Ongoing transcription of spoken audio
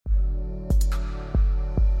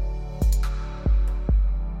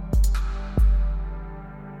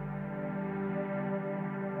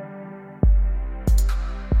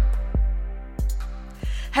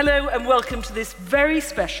Hello and welcome to this very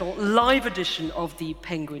special live edition of the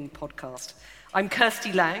Penguin podcast. I'm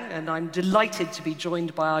Kirsty Lang and I'm delighted to be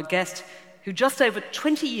joined by our guest who just over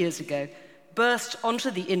 20 years ago burst onto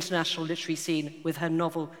the international literary scene with her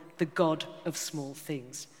novel The God of Small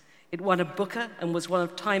Things. It won a Booker and was one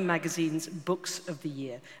of Time magazine's Books of the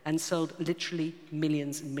Year and sold literally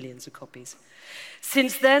millions and millions of copies.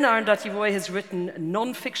 Since then, Arundhati Roy has written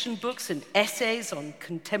non-fiction books and essays on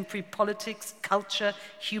contemporary politics, culture,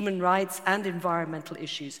 human rights, and environmental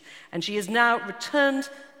issues. And she has now returned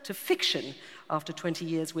to fiction after 20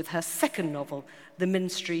 years with her second novel, The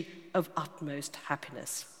Ministry of Utmost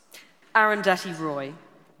Happiness. Arundhati Roy,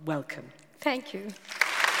 welcome. Thank you.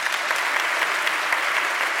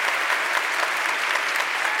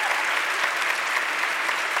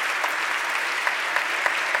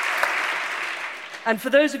 And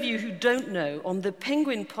for those of you who don't know, on the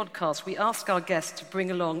Penguin podcast, we ask our guests to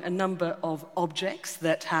bring along a number of objects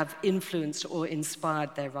that have influenced or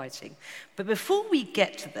inspired their writing. But before we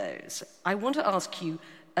get to those, I want to ask you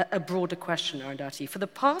a broader question, Arundhati. For the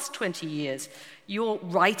past 20 years, your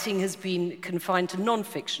writing has been confined to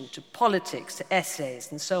non-fiction, to politics, to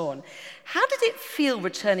essays, and so on. How did it feel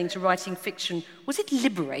returning to writing fiction? Was it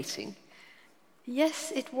liberating?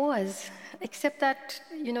 Yes, it was, except that,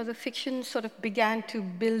 the fiction sort of began to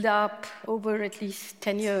build up over at least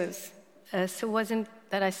 10 years. So it wasn't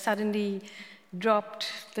that I suddenly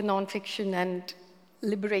dropped the nonfiction and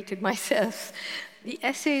liberated myself. The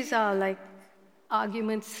essays are like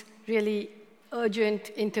arguments, really urgent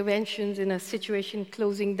interventions in a situation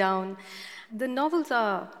closing down. The novels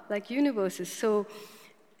are like universes, so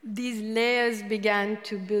these layers began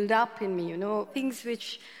to build up in me, things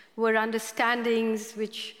which were understandings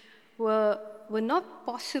which were not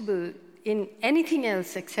possible in anything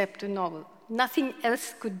else except a novel. Nothing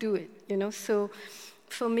else could do it, So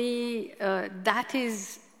for me, that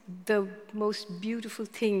is the most beautiful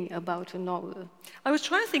thing about a novel. I was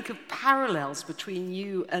trying to think of parallels between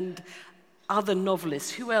you and other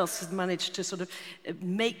novelists. Who else has managed to sort of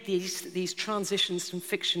make these transitions from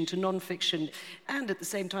fiction to non-fiction and at the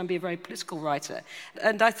same time be a very political writer?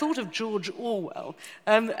 And I thought of George Orwell.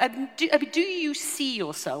 Do you see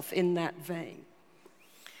yourself in that vein?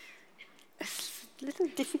 It's a little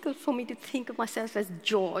difficult for me to think of myself as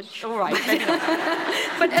George. All right.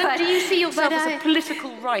 But do you see yourself as a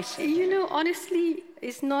political writer? Honestly,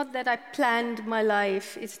 it's not that I planned my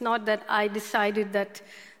life. It's not that I decided that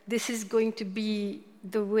this is going to be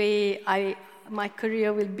the way my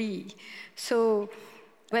career will be. So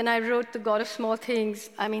when I wrote The God of Small Things,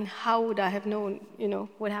 how would I have known,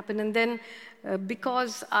 what happened? And then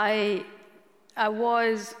because I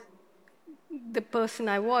was the person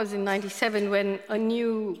I was in 97 when a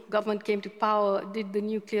new government came to power, did the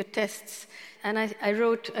nuclear tests, and I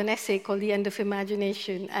wrote an essay called The End of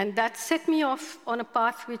Imagination. And that set me off on a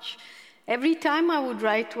path which every time I would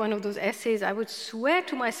write one of those essays, I would swear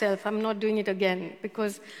to myself I'm not doing it again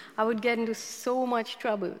because I would get into so much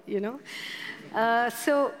trouble,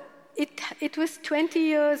 So it was 20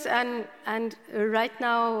 years, and right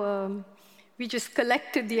now we just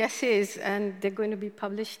collected the essays, and they're going to be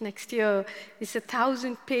published next year. It's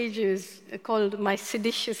 1,000 pages called My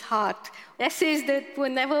Seditious Heart. Essays that were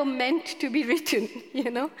never meant to be written,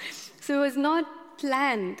 So it was not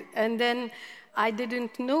planned. And then I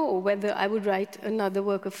didn't know whether I would write another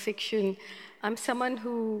work of fiction. I'm someone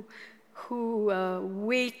who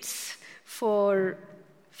waits for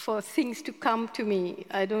things to come to me.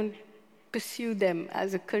 I don't pursue them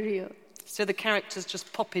as a career. So the characters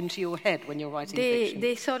just pop into your head when you're writing fiction?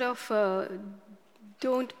 They sort of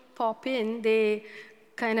don't pop in. They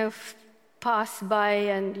kind of pass by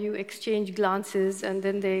and you exchange glances, and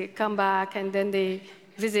then they come back, and then they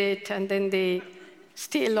visit, and then they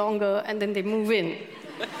stay longer, and then they move in.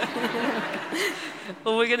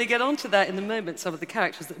 Well, we're going to get on to that in a moment, some of the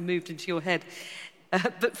characters that moved into your head.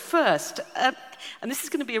 But first, and this is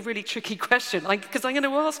going to be a really tricky question, because I'm going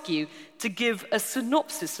to ask you to give a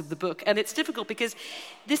synopsis of the book. And it's difficult because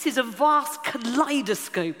this is a vast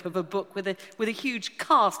kaleidoscope of a book with a huge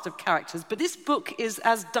cast of characters. But this book is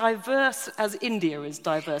as diverse as India is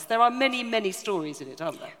diverse. There are many, many stories in it,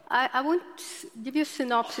 aren't there? I won't give you a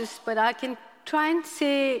synopsis, but I can try and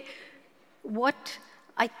say what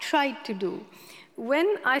I tried to do.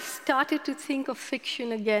 When I started to think of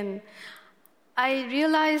fiction again, I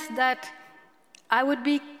realized that I would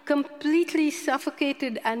be completely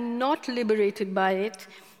suffocated and not liberated by it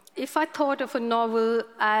if I thought of a novel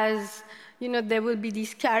as, there will be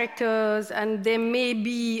these characters and there may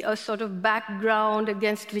be a sort of background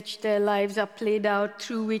against which their lives are played out,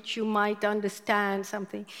 through which you might understand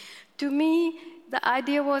something. To me, the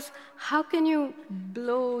idea was, how can you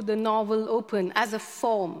blow the novel open as a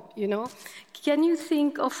form, Can you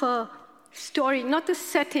think of a story, not the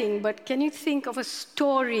setting, but can you think of a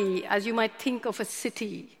story as you might think of a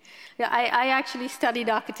city? Yeah, I actually studied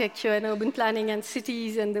architecture and urban planning and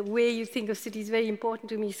cities, and the way you think of cities is very important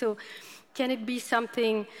to me. So can it be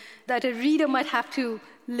something that a reader might have to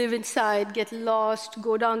live inside, get lost,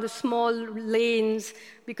 go down the small lanes,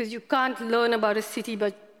 because you can't learn about a city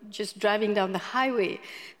by just driving down the highway?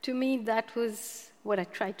 To me, that was what I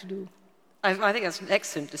tried to do. I think that's an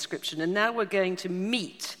excellent description. And now we're going to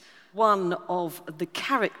meet one of the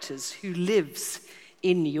characters who lives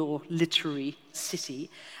in your literary city.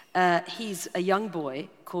 He's a young boy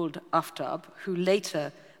called Aftab, who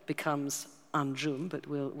later becomes Anjum, but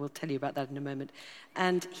we'll tell you about that in a moment.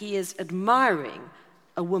 And he is admiring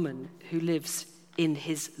a woman who lives in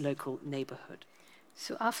his local neighborhood.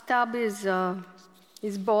 So Aftab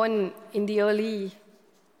is born in the early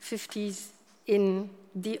 50s in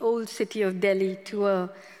the old city of Delhi to a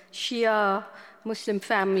Shia Muslim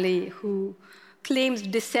family who claims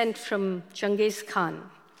descent from Genghis Khan,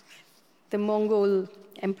 the Mongol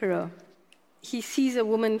emperor. He sees a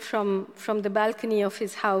woman from the balcony of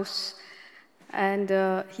his house, and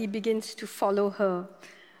he begins to follow her.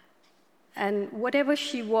 And whatever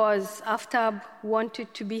she was, Aftab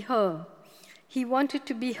wanted to be her. He wanted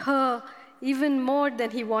to be her even more than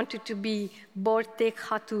he wanted to be Borte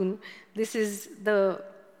Khatun. This is the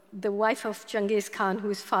wife of Genghis Khan,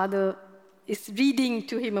 whose father is reading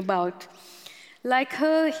to him about. Like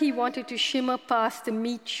her, he wanted to shimmer past the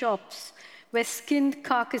meat shops where skinned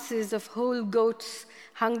carcasses of whole goats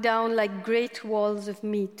hung down like great walls of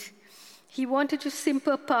meat. He wanted to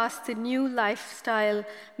simper past the new lifestyle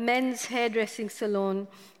men's hairdressing salon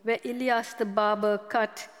where Ilyas the barber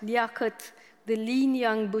cut Liaquat, the lean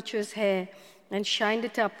young butcher's hair, and shined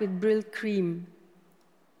it up with Brill cream.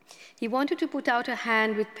 He wanted to put out a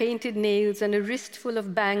hand with painted nails and a wrist full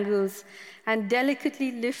of bangles and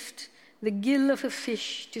delicately lift the gill of a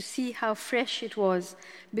fish to see how fresh it was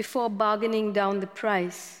before bargaining down the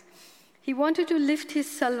price. He wanted to lift his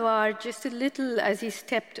salwar just a little as he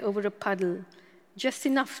stepped over a puddle, just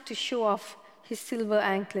enough to show off his silver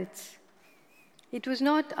anklets. It was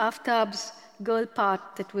not Aftab's girl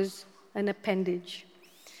part that was an appendage.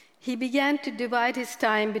 He began to divide his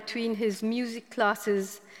time between his music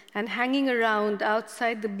classes and hanging around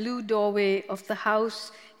outside the blue doorway of the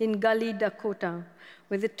house in Gully, Dakota,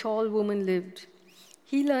 where the tall woman lived.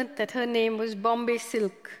 He learned that her name was Bombay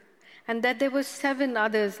Silk, and that there were 7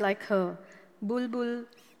 others like her: Bulbul,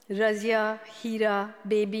 Razia, Hira,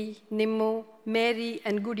 Baby, Nimmo, Mary,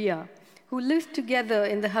 and Gudia, who lived together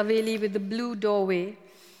in the Haveli with the blue doorway,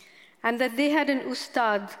 and that they had an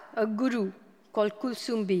ustad, a guru, called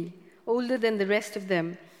Kulsumbi, older than the rest of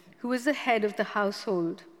them, who was the head of the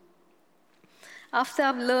household.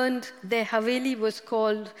 Aftab learned their Haveli was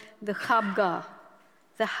called the Khabga,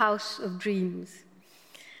 the house of dreams.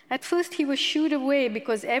 At first, he was shooed away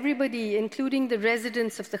because everybody, including the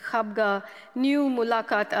residents of the Khabga, knew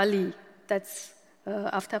Mulakat Ali, that's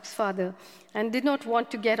Aftab's father, and did not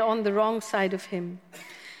want to get on the wrong side of him.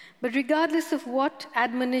 But regardless of what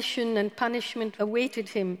admonition and punishment awaited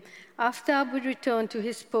him, Aftab would return to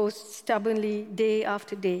his post stubbornly day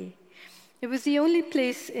after day. It was the only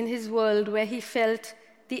place in his world where he felt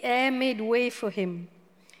the air made way for him.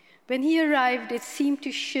 When he arrived, it seemed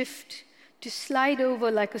to shift, to slide over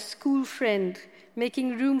like a school friend,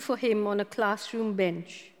 making room for him on a classroom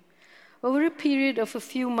bench. Over a period of a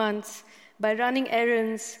few months, by running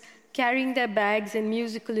errands, carrying their bags and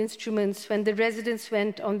musical instruments when the residents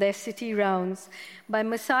went on their city rounds, by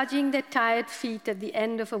massaging their tired feet at the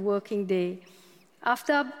end of a working day,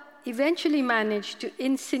 Aftab eventually managed to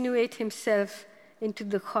insinuate himself into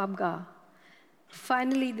the Khabga.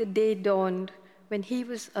 Finally, the day dawned when he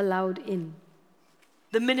was allowed in.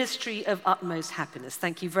 The Ministry of Utmost Happiness.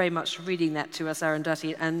 Thank you very much for reading that to us,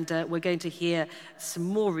 Arundhati, and we're going to hear some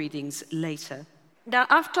more readings later. Now,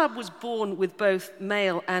 Aftab was born with both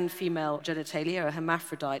male and female genitalia, a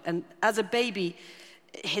hermaphrodite, and as a baby,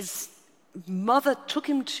 his mother took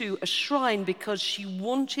him to a shrine because she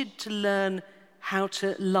wanted to learn how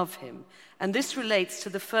to love him. And this relates to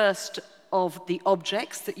the first of the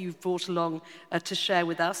objects that you've brought along to share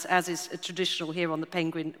with us, as is traditional here on the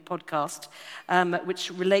Penguin podcast,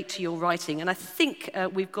 which relate to your writing. And I think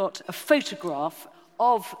we've got a photograph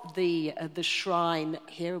of the shrine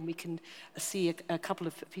here, and we can see a couple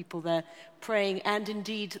of people there praying, and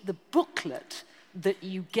indeed the booklet that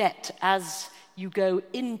you get as you go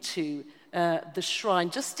into the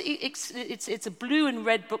shrine. It's a blue and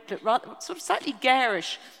red booklet, rather, sort of slightly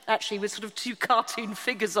garish, actually, with sort of two cartoon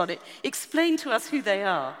figures on it. Explain to us who they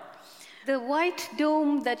are. The white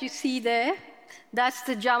dome that you see there, that's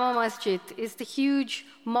the Jama Masjid. It's the huge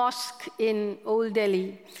mosque in Old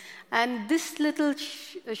Delhi. And this little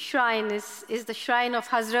shrine is the shrine of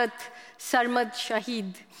Hazrat Sarmad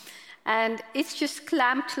Shahid. And it's just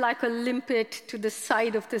clamped like a limpet to the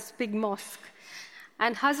side of this big mosque.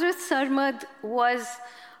 And Hazrat Sarmad was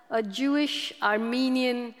a Jewish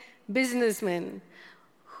Armenian businessman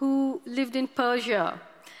who lived in Persia.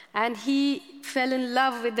 And he fell in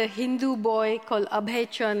love with a Hindu boy called Abhay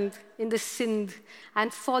Chand in the Sindh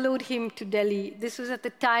and followed him to Delhi. This was at the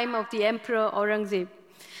time of the Emperor Aurangzeb.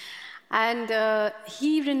 And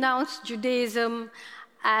he renounced Judaism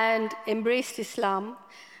and embraced Islam.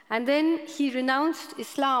 And then he renounced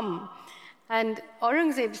Islam. And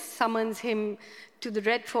Aurangzeb summons him to the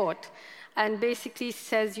Red Fort and basically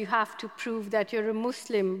says you have to prove that you're a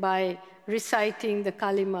Muslim by reciting the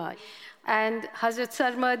Kalima. And Hazrat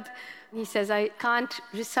Sarmad, he says, I can't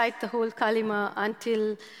recite the whole Kalima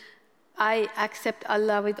until I accept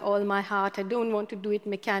Allah with all my heart. I don't want to do it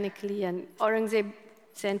mechanically. And Aurangzeb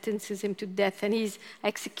sentences him to death, and he's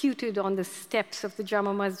executed on the steps of the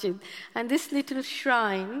Jama Masjid. And this little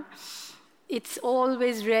shrine, it's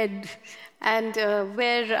always read, and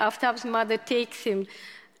where Aftab's mother takes him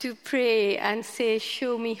to pray and say,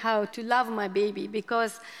 show me how to love my baby,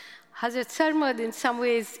 because Hazrat Sarmad, in some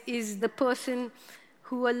ways, is the person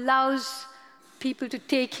who allows people to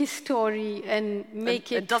take his story and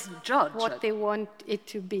make it doesn't judge what they want it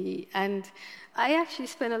to be. And I actually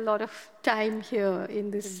spent a lot of time here in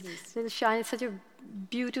this little shrine. It's such a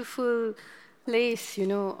beautiful place,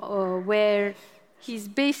 where he's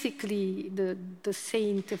basically the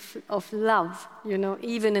saint of love,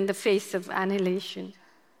 even in the face of annihilation.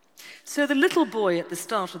 So the little boy at the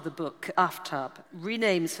start of the book, Aftab,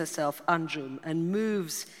 renames herself Anjum and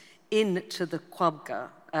moves into the Khwabga,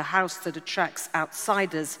 a house that attracts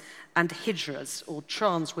outsiders and hijras, or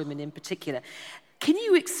trans women in particular. Can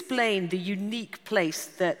you explain the unique place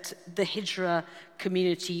that the hijra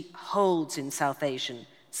community holds in South Asian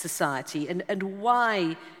society and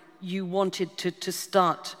why you wanted to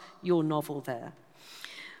start your novel there?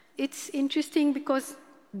 It's interesting because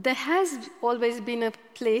there has always been a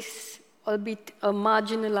place, albeit a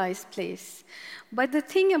marginalized place. But the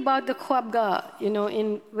thing about the Khwabga,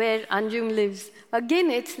 in where Anjum lives, again,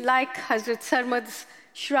 it's like Hazrat Sarmad's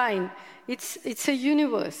shrine. It's a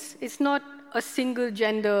universe. It's not a single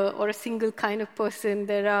gender or a single kind of person.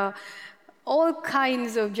 There are all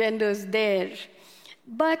kinds of genders there.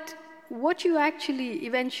 But what you actually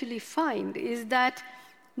eventually find is that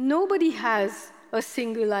nobody has a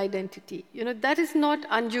single identity. That is not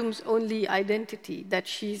Anjum's only identity, that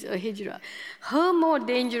she's a hijra. Her more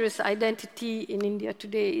dangerous identity in India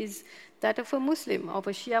today is that of a Muslim, of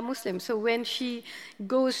a Shia Muslim. So when she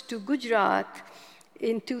goes to Gujarat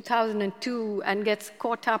in 2002 and gets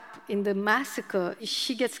caught up in the massacre,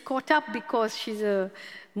 she gets caught up because she's a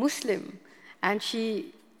Muslim, and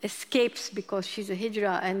she escapes because she's a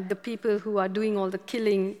hijra, and the people who are doing all the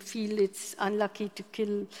killing feel it's unlucky to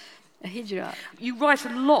kill a hijra. You write a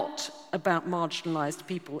lot about marginalized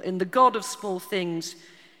people. In The God of Small Things,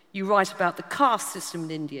 you write about the caste system in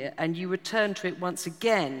India, and you return to it once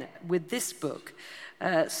again with this book.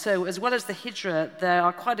 So as well as the hijra, there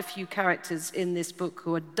are quite a few characters in this book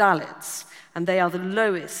who are Dalits, and they are the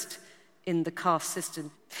lowest in the caste system.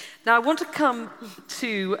 Now, I want to come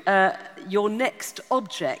to your next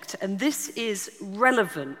object, and this is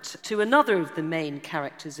relevant to another of the main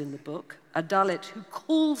characters in the book, a Dalit who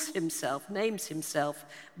names himself,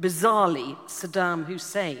 bizarrely, Saddam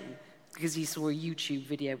Hussein, because he saw a YouTube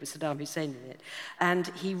video with Saddam Hussein in it. And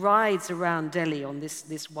he rides around Delhi on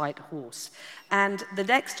this white horse. And the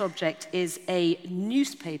next object is a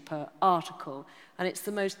newspaper article, and it's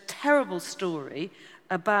the most terrible story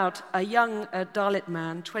about a young Dalit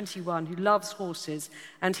man, 21, who loves horses,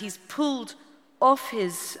 and he's pulled off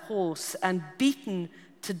his horse and beaten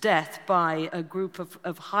to death by a group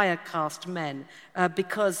of higher caste men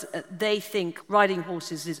because they think riding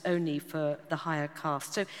horses is only for the higher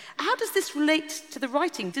caste. So how does this relate to the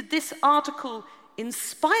writing? Did this article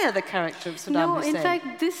inspire the character of Saddam Hussein? No, in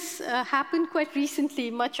fact, this happened quite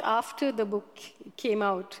recently, much after the book came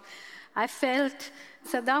out. I felt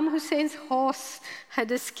Saddam Hussein's horse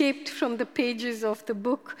had escaped from the pages of the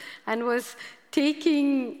book and was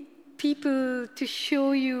taking people to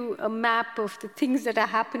show you a map of the things that are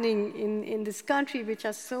happening in this country, which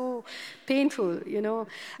are so painful,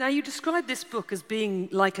 Now, you describe this book as being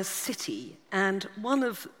like a city, and one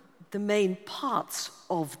of the main parts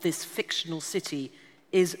of this fictional city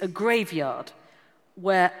is a graveyard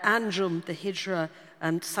where Anjum, the Hijra,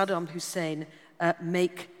 and Saddam Hussein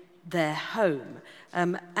make their home.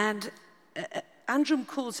 Anjum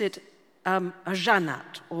calls it a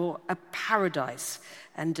jannat, or a paradise.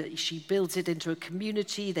 And she builds it into a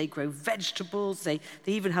community. They grow vegetables. They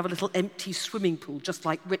even have a little empty swimming pool, just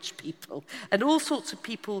like rich people. And all sorts of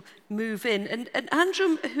people move in. And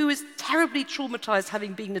Anjum, who is terribly traumatized,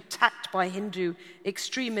 having been attacked by Hindu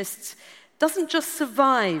extremists, doesn't just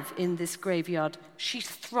survive in this graveyard. She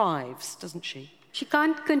thrives, doesn't she? She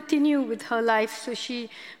can't continue with her life, so she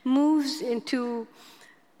moves into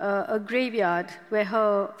a graveyard where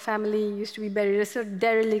her family used to be buried, a sort of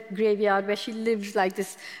derelict graveyard where she lives like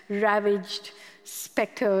this ravaged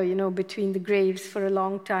specter, between the graves for a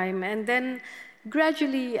long time. And then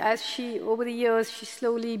gradually, over the years, she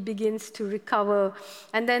slowly begins to recover.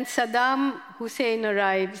 And then Saddam Hussein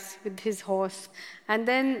arrives with his horse and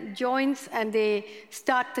then joins, and they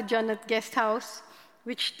start the Jannat guest house,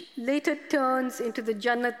 which later turns into the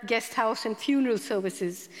Jannat guest house and funeral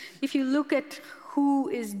services. If you look at who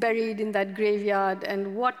is buried in that graveyard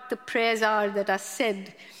and what the prayers are that are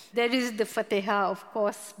said, there is the Fatiha, of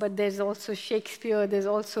course, but there's also Shakespeare, there's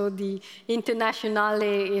also the Internationale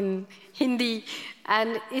in Hindi,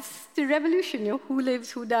 and it's the revolution, who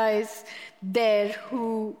lives, who dies there,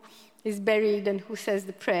 who is buried, and who says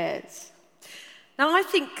the prayers. Now, I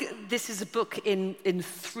think this is a book in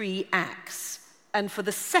 3 acts. And for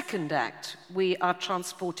the second act, we are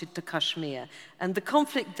transported to Kashmir. And the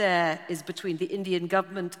conflict there is between the Indian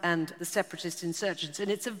government and the separatist insurgents.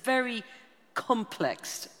 And it's a very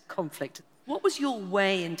complex conflict. What was your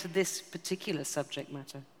way into this particular subject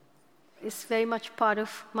matter? It's very much part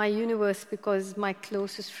of my universe because my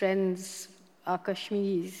closest friends are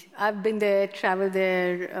Kashmiris. I've been there, traveled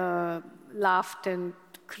there, laughed and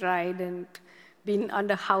cried and been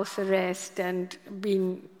under house arrest and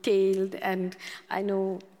been tailed, and I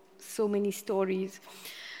know so many stories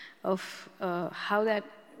of how that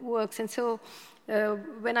works. And so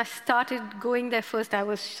when I started going there first, I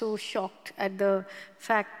was so shocked at the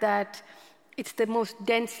fact that it's the most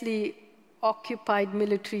densely occupied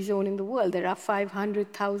military zone in the world. There are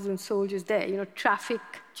 500,000 soldiers there. Traffic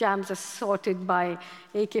jams are sorted by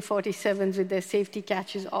AK-47s with their safety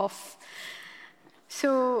catches off.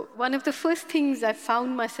 So one of the first things I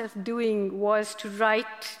found myself doing was to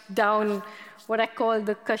write down what I call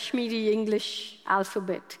the Kashmiri English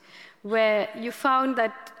alphabet, where you found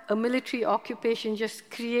that a military occupation just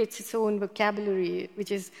creates its own vocabulary,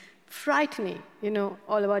 which is frightening,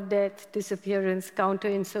 all about death, disappearance,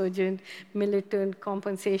 counterinsurgent, militant,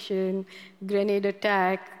 compensation, grenade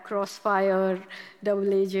attack, crossfire,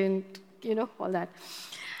 double agent, all that.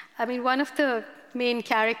 I mean, one of the main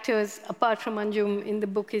characters, apart from Anjum, in the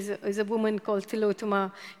book is a woman called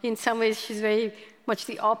Tilotoma. In some ways, she's very much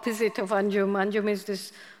the opposite of Anjum. Anjum is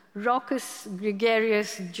this raucous,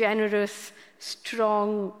 gregarious, generous,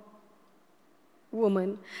 strong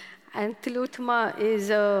woman. And Tilotoma is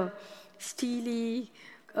a steely,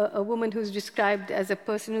 a woman who's described as a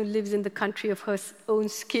person who lives in the country of her own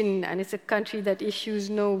skin, and it's a country that issues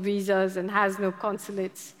no visas and has no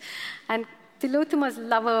consulates. And Tilotoma's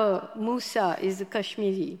lover, Musa, is a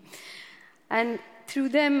Kashmiri. And through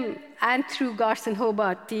them, and through Garson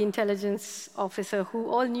Hobart, the intelligence officer, who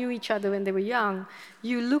all knew each other when they were young,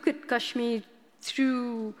 you look at Kashmir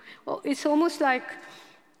through, it's almost like,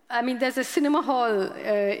 there's a cinema hall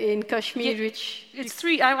in Kashmir, which...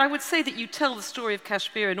 I would say that you tell the story of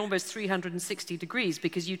Kashmir in almost 360 degrees,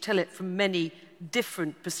 because you tell it from many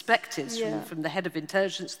different perspectives, from the head of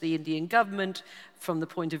intelligence, the Indian government, from the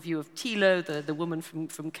point of view of Tilo, the woman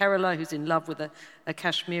from Kerala who's in love with a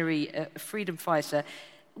Kashmiri freedom fighter.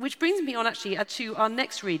 Which brings me on actually to our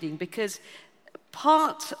next reading, because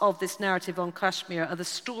part of this narrative on Kashmir are the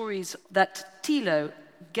stories that Tilo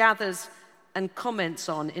gathers and comments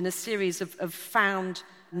on in a series of found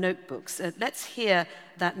notebooks. Let's hear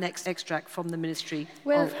that next extract from the Ministry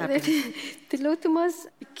of Happiness. Tilotoma's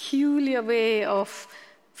peculiar way of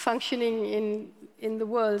functioning in the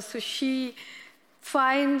world. So she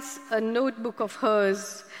finds a notebook of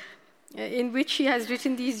hers in which she has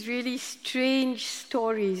written these really strange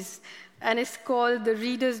stories, and it's called the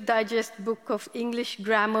Reader's Digest Book of English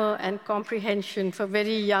Grammar and Comprehension for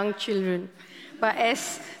Very Young Children by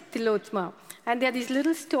S. Tilotoma. And there are these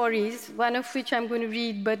little stories, one of which I'm going to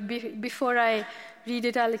read, but before I read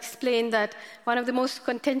it, I'll explain that one of the most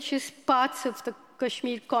contentious parts of the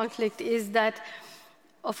Kashmir conflict is that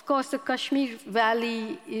Of course, the Kashmir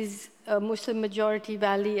Valley is a Muslim-majority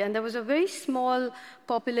valley, and there was a very small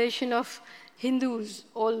population of Hindus,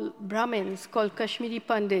 all Brahmins, called Kashmiri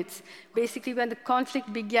Pandits. Basically, when the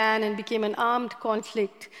conflict began and became an armed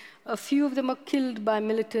conflict, a few of them were killed by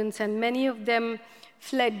militants, and many of them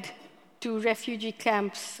fled to refugee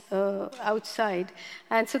camps outside.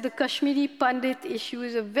 And so the Kashmiri Pandit issue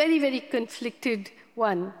is a very, very conflicted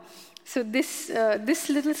one. So this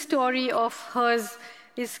little story of hers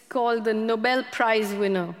is called the Nobel Prize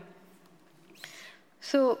winner.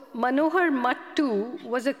 So Manohar Mattu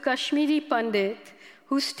was a Kashmiri Pandit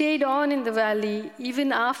who stayed on in the valley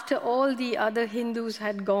even after all the other Hindus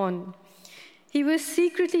had gone. He was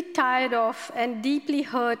secretly tired of and deeply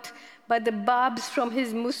hurt by the Babs from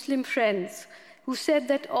his Muslim friends who said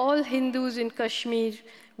that all Hindus in Kashmir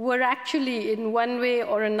were actually, in one way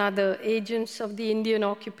or another, agents of the Indian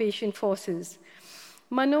occupation forces.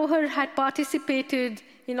 Manohar had participated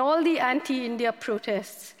in all the anti-India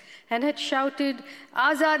protests and had shouted,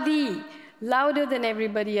 "Azadi," louder than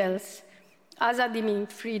everybody else. Azadi meaning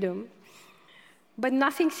freedom. But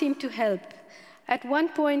nothing seemed to help. At one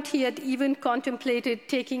point, he had even contemplated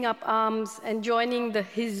taking up arms and joining the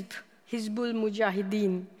Hizbul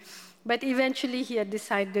Mujahideen. But eventually, he had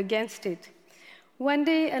decided against it. One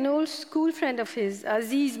day, an old school friend of his,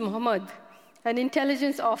 Aziz Muhammad, an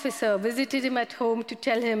intelligence officer, visited him at home to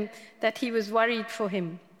tell him that he was worried for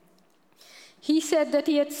him. He said that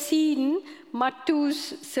he had seen Mattu's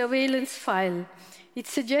surveillance file. It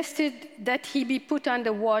suggested that he be put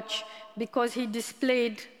under watch because he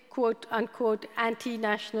displayed, quote unquote,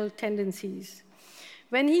 anti-national tendencies.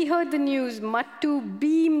 When he heard the news, Mattu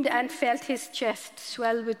beamed and felt his chest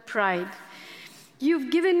swell with pride.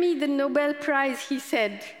 "You've given me the Nobel Prize," he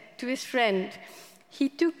said to his friend. He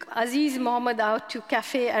took Aziz Muhammad out to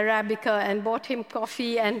Cafe Arabica and bought him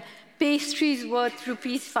coffee and pastries worth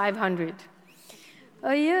rupees 500.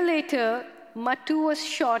 A year later, Mattu was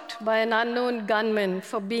shot by an unknown gunman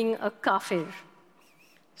for being a kafir.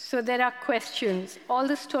 So there are questions. All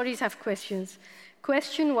the stories have questions.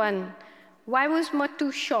 Question 1, why was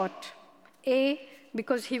Mattu shot? A,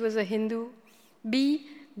 because he was a Hindu. B,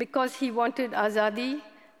 because he wanted Azadi.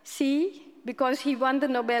 C, because he won the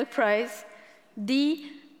Nobel Prize.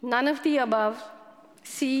 D, none of the above.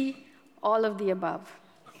 C, all of the above.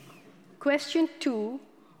 Question 2,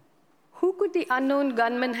 who could the unknown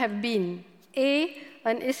gunman have been? A,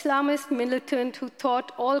 an Islamist militant who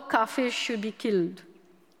thought all kafirs should be killed.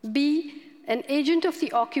 B, an agent of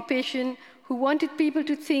the occupation who wanted people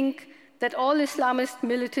to think that all Islamist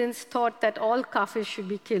militants thought that all kafirs should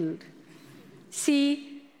be killed.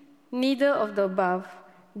 C, neither of the above.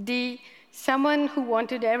 D, someone who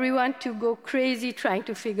wanted everyone to go crazy trying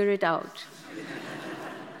to figure it out.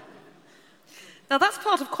 Now, that's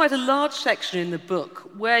part of quite a large section in the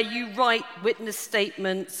book where you write witness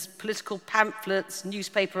statements, political pamphlets,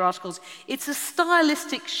 newspaper articles. It's a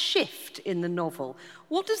stylistic shift in the novel.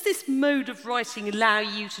 What does this mode of writing allow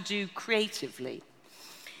you to do creatively?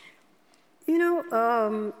 You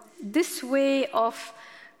know, this way of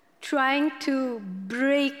trying to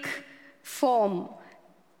break form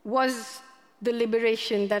was the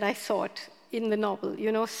liberation that I sought in the novel,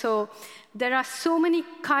 you know. So there are so many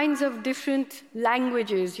kinds of different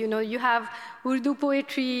languages, you know. You have Urdu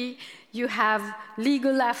poetry, you have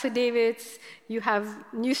legal affidavits, you have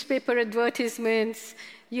newspaper advertisements,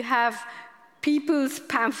 you have people's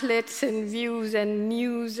pamphlets and views and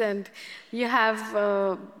news, and you have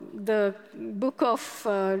the book of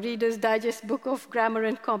Reader's Digest, book of grammar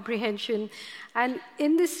and comprehension. And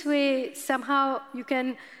in this way, somehow you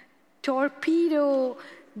can torpedo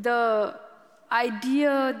the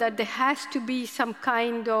idea that there has to be some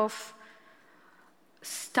kind of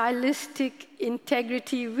stylistic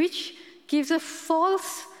integrity which gives a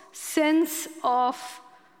false sense of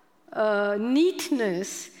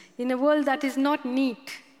neatness in a world that is not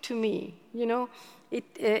neat to me. You know,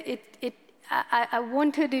 I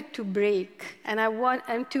wanted it to break,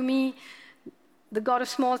 and to me, The God of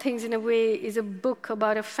Small Things, in a way, is a book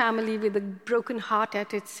about a family with a broken heart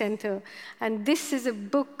at its center. And this is a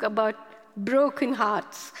book about broken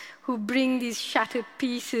hearts who bring these shattered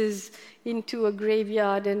pieces into a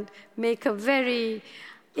graveyard and make a very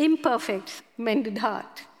imperfect mended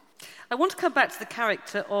heart. I want to come back to the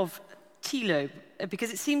character of Tilo,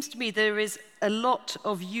 because it seems to me there is a lot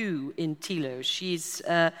of you in Tilo. She's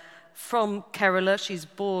from Kerala. She's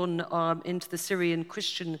born into the Syrian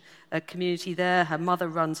Christian community there. Her mother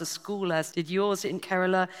runs a school, as did yours, in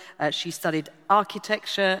Kerala. She studied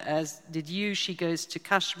architecture, as did you. She goes to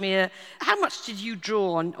Kashmir. How much did you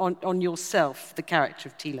draw on yourself, the character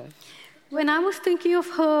of Tilo? When I was thinking of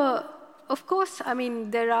her of course, I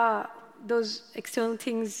mean, there are those external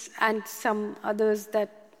things and some others that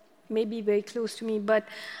may be very close to me, but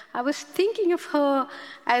I was thinking of her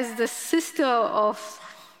as the sister of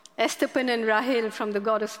Estepan and Rahel from The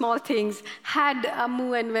God of Small Things. Had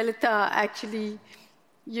Amu and Velita actually,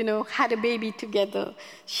 had a baby together.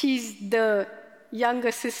 She's the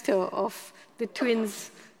younger sister of the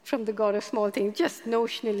twins from The God of Small Things, just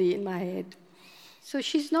notionally in my head. So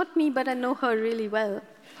she's not me, but I know her really well.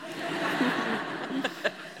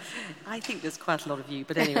 I think there's quite a lot of you,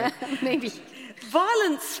 but anyway. Maybe.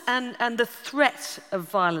 Violence and the threat of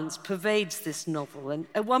violence pervades this novel. And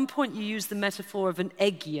at one point you use the metaphor of an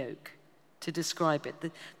egg yolk to describe it,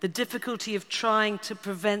 the difficulty of trying to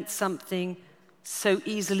prevent something so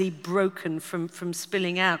easily broken from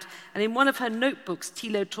spilling out. And in one of her notebooks,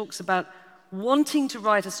 Thilo talks about wanting to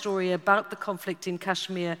write a story about the conflict in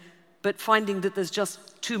Kashmir, but finding that there's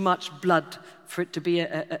just too much blood for it to be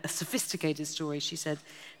a sophisticated story, she said.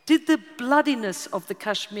 Did the bloodiness of the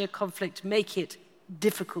Kashmir conflict make it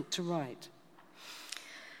difficult to write?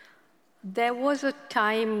 There was a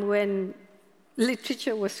time when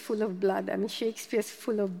literature was full of blood. I mean, Shakespeare's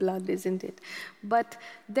full of blood, isn't it? But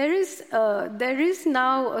there is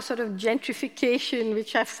now a sort of gentrification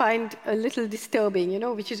which I find a little disturbing,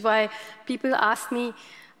 which is why people ask me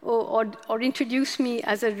or introduce me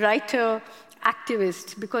as a writer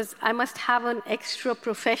activist, because I must have an extra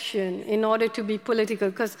profession in order to be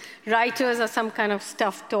political, because writers are some kind of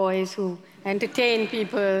stuffed toys who entertain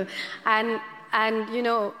people, and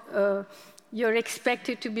you're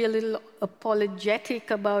expected to be a little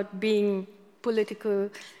apologetic about being political,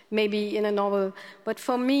 maybe in a novel. But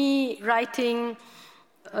for me, writing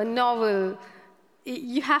a novel,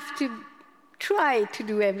 you have to try to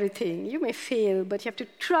do everything. You may fail, but you have to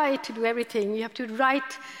try to do everything. You have to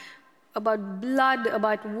write about blood,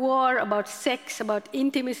 about war, about sex, about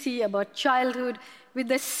intimacy, about childhood, with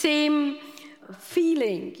the same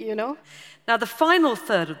feeling, Now, the final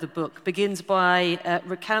third of the book begins by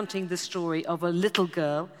recounting the story of a little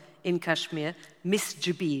girl in Kashmir, Miss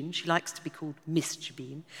Jabeen. She likes to be called Miss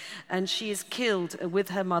Jabeen. And she is killed with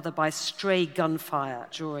her mother by stray gunfire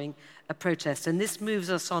during a protest. And this moves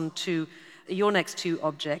us on to your next two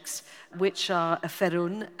objects, which are a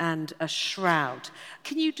ferun and a shroud.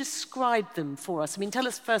 Can you describe them for us? I mean, tell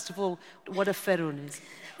us first of all what a ferun is.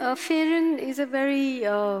 A ferun is a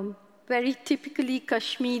very typically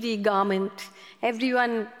Kashmiri garment.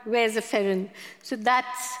 Everyone wears a ferun. So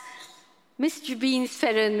that's Miss Jabeen's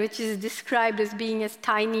ferun, which is described as being as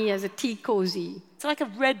tiny as a tea cozy. It's like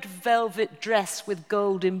a red velvet dress with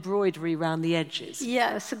gold embroidery around the edges.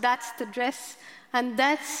 Yeah, so that's the dress. And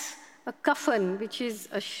that's a kafan, which is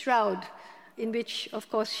a shroud, in which, of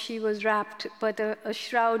course, she was wrapped, but a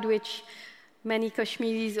shroud which many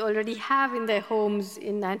Kashmiris already have in their homes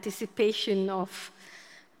in anticipation of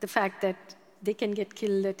the fact that they can get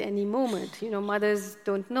killed at any moment. Mothers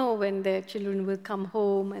don't know when their children will come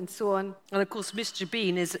home and so on. And of course, Miss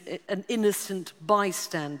Jabeen is an innocent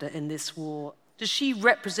bystander in this war. Does she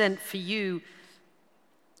represent for you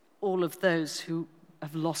all of those who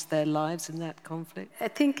have lost their lives in that conflict? I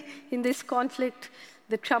think in this conflict,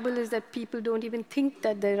 the trouble is that people don't even think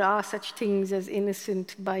that there are such things as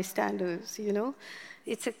innocent bystanders,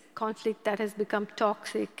 It's a conflict that has become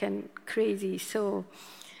toxic and crazy. So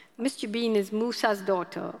Miss Jabeen is Musa's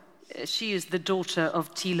daughter. She is the daughter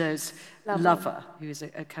of Thilo's lover, who is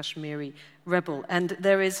a Kashmiri rebel. And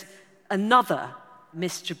there is another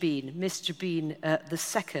Miss Jabeen the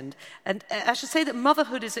second. And I should say that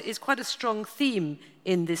motherhood is quite a strong theme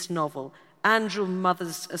in this novel. Anjum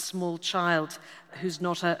mothers a small child who's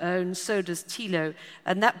not her own, so does Thilo.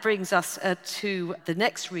 And that brings us to the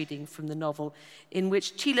next reading from the novel, in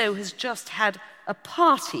which Thilo has just had a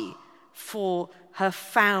party for her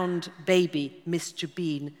found baby, Miss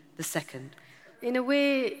Jabeen the second. In a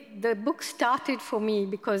way, the book started for me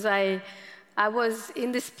because I was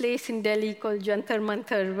in this place in Delhi called Jantar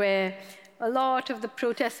Mantar, where a lot of the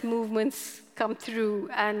protest movements come through,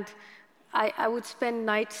 and I would spend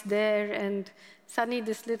nights there, and suddenly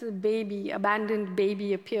this little baby, abandoned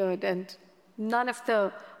baby, appeared, and none of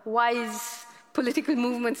the wise political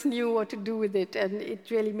movements knew what to do with it, and it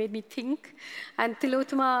really made me think. And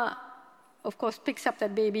Tilotama, of course, picks up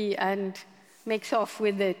that baby and makes off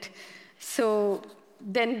with it. So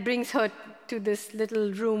then brings her to this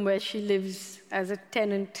little room where she lives as a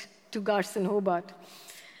tenant to Garson Hobart.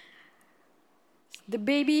 The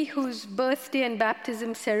baby, whose birthday and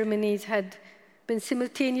baptism ceremonies had been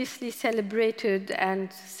simultaneously celebrated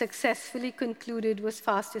and successfully concluded, was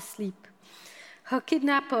fast asleep. Her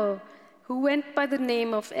kidnapper, who went by the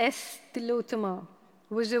name of S. Tilotama,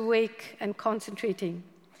 was awake and concentrating.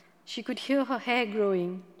 She could hear her hair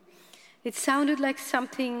growing. It sounded like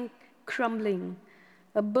something crumbling,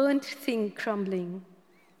 a burnt thing crumbling.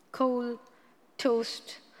 Coal,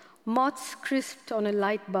 toast, moths crisped on a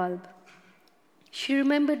light bulb. She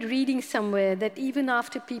remembered reading somewhere that even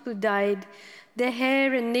after people died, their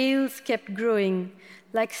hair and nails kept growing,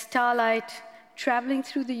 like starlight traveling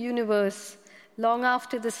through the universe long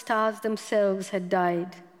after the stars themselves had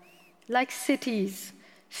died. Like cities,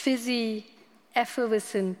 fizzy,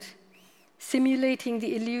 effervescent, simulating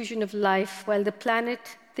the illusion of life while the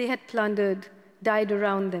planet they had plundered died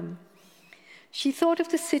around them. She thought of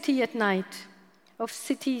the city at night, of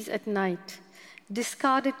cities at night,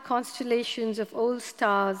 discarded constellations of old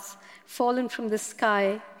stars fallen from the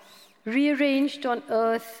sky, rearranged on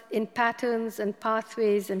earth in patterns and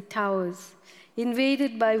pathways and towers,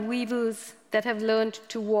 invaded by weevils that have learned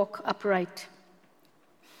to walk upright.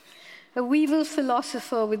 A weevil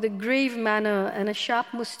philosopher with a grave manner and a sharp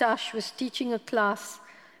moustache was teaching a class,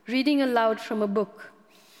 reading aloud from a book.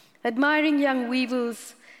 Admiring young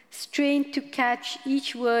weevils, strained to catch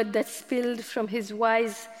each word that spilled from his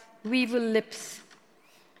wise weevil lips.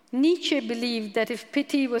 Nietzsche believed that if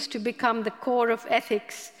pity was to become the core of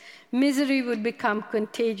ethics, misery would become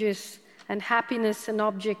contagious and happiness an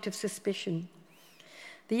object of suspicion.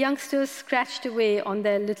 The youngsters scratched away on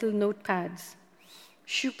their little notepads.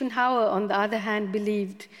 Schopenhauer, on the other hand,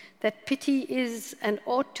 believed that pity is and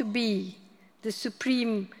ought to be the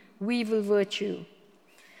supreme weevil virtue.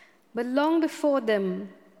 But long before them,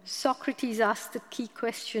 Socrates asked the key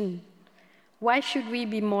question, why should we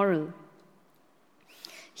be moral?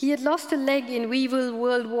 He had lost a leg in Weevil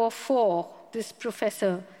World War IV, this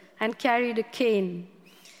professor, and carried a cane.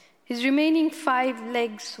 His remaining 5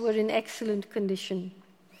 legs were in excellent condition.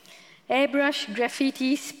 Airbrush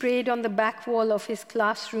graffiti sprayed on the back wall of his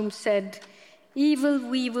classroom said, "Evil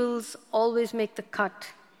weevils always make the cut."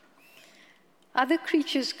 Other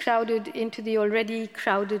creatures crowded into the already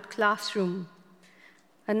crowded classroom.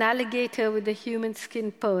 An alligator with a human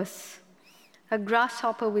skin purse, a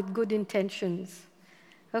grasshopper with good intentions,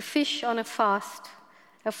 a fish on a fast,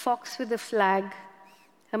 a fox with a flag,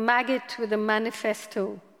 a maggot with a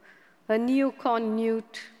manifesto, a neocon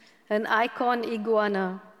newt, an icon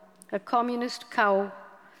iguana, a communist cow,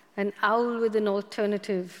 an owl with an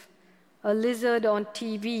alternative, a lizard on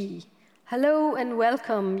TV. Hello and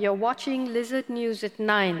welcome. You're watching Lizard News at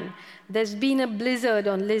 9. There's been a blizzard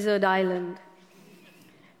on Lizard Island.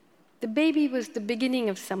 The baby was the beginning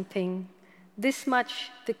of something. This much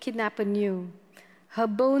the kidnapper knew. Her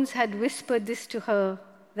bones had whispered this to her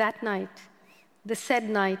that night, the said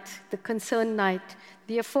night, the concerned night,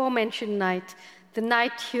 the aforementioned night, the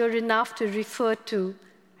night hereinafter referred to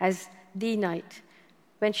as the night,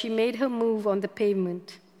 when she made her move on the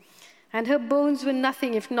pavement. And her bones were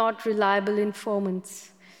nothing if not reliable informants.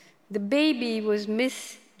 The baby was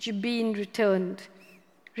Miss Jabin returned.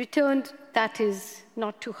 Returned, that is,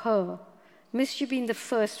 not to her. Miss Jabin the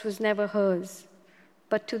first was never hers,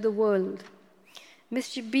 but to the world.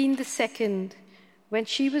 Miss Jabin the second, when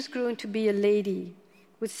she was grown to be a lady,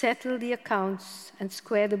 would settle the accounts and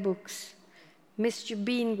square the books. Miss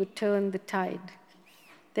Jabin would turn the tide.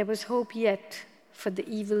 There was hope yet for the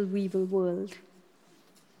evil weevil world.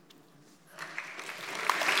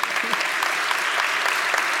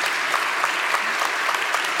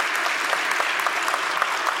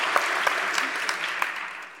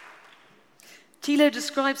 Thilo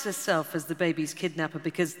describes herself as the baby's kidnapper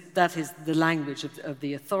because that is the language of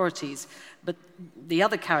the authorities. But the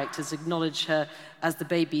other characters acknowledge her as the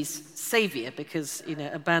baby's savior because,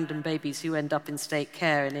 abandoned babies who end up in state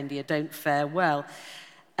care in India don't fare well.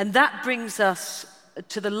 And that brings us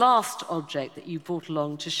to the last object that you brought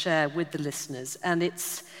along to share with the listeners. And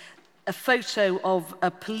it's a photo of a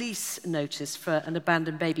police notice for an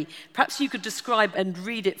abandoned baby. Perhaps you could describe and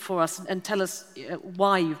read it for us and tell us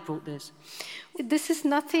why you've brought this. This is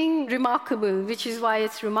nothing remarkable, which is why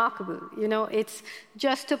it's remarkable. It's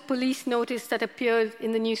just a police notice that appeared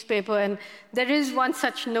in the newspaper, and there is one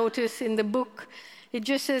such notice in the book. It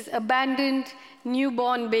just says, abandoned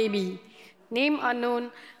newborn baby. Name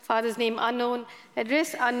unknown, father's name unknown,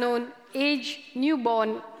 address unknown, age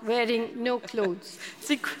newborn, wearing no clothes.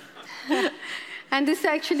 And this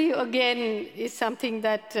actually, again, is something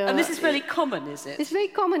that... and this is fairly common, is it? It's very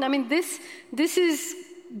common. I mean, this is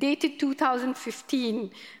dated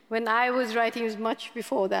 2015. When I was writing, it was much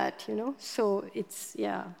before that, So it's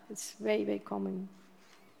very, very common.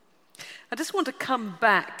 I just want to come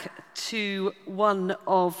back to one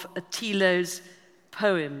of Thilo's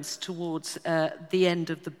poems towards the end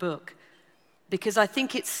of the book, because I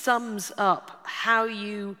think it sums up how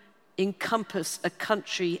you encompass a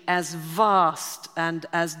country as vast and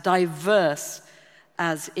as diverse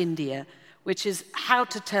as India, which is how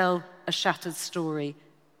to tell a shattered story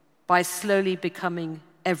by slowly becoming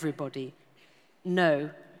everybody. No,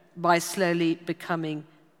 by slowly becoming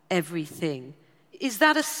everything. Is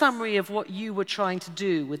that a summary of what you were trying to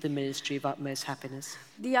do with the Ministry of Utmost Happiness?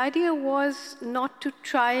 The idea was not to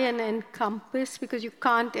try and encompass, because you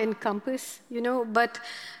can't encompass, but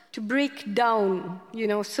to break down,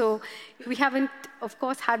 So we haven't, of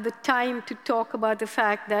course, had the time to talk about the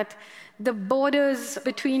fact that the borders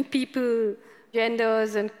between people,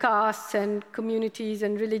 genders and castes and communities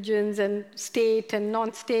and religions and state and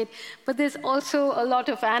non-state, but there's also a lot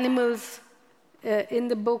of animals in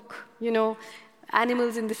the book,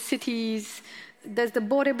 animals in the cities. There's the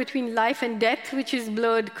border between life and death, which is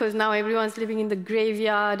blurred because now everyone's living in the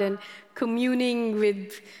graveyard and communing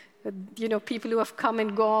with, people who have come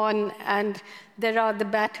and gone. And there are the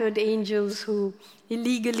battered angels who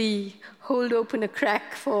illegally hold open a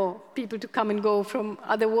crack for people to come and go from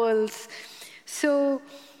other worlds. So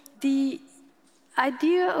the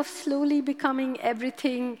idea of slowly becoming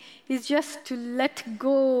everything is just to let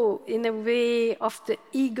go, in a way, of the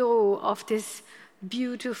ego of this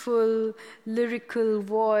beautiful lyrical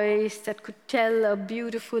voice that could tell a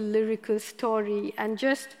beautiful lyrical story, and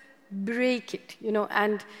just break it,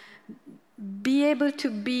 and be able to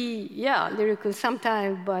be, lyrical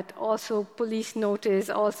sometimes, but also police notice,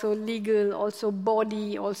 also legal, also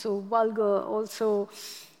body, also vulgar, also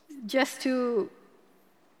just to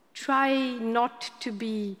try not to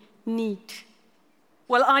be neat.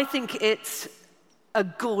 Well, I think it's a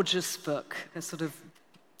gorgeous book, a sort of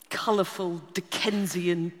colourful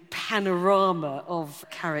Dickensian panorama of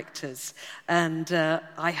characters. And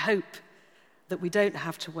I hope that we don't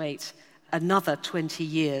have to wait another 20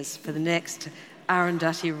 years for the next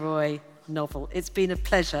Arundhati Roy novel. It's been a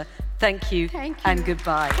pleasure. Thank you. And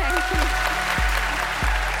goodbye. Thank you.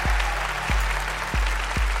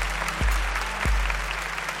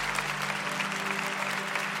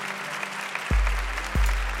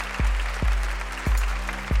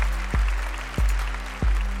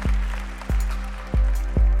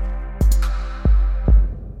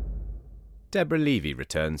 Deborah Levy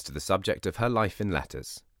returns to the subject of her life in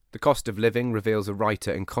letters. The cost of living reveals a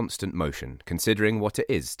writer in constant motion, considering what it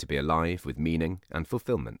is to be alive with meaning and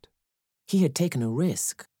fulfillment. He had taken a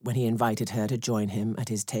risk when he invited her to join him at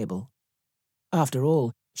his table. After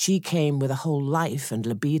all, she came with a whole life and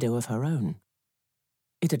libido of her own.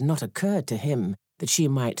 It had not occurred to him that she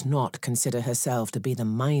might not consider herself to be the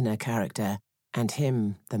minor character and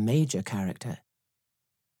him the major character.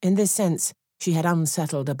 In this sense, she had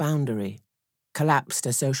unsettled a boundary, collapsed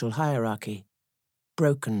a social hierarchy,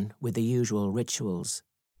 broken with the usual rituals.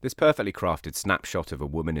 This perfectly crafted snapshot of a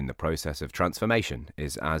woman in the process of transformation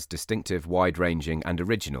is as distinctive, wide-ranging and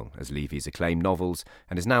original as Levy's acclaimed novels,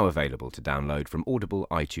 and is now available to download from Audible,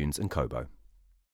 iTunes and Kobo.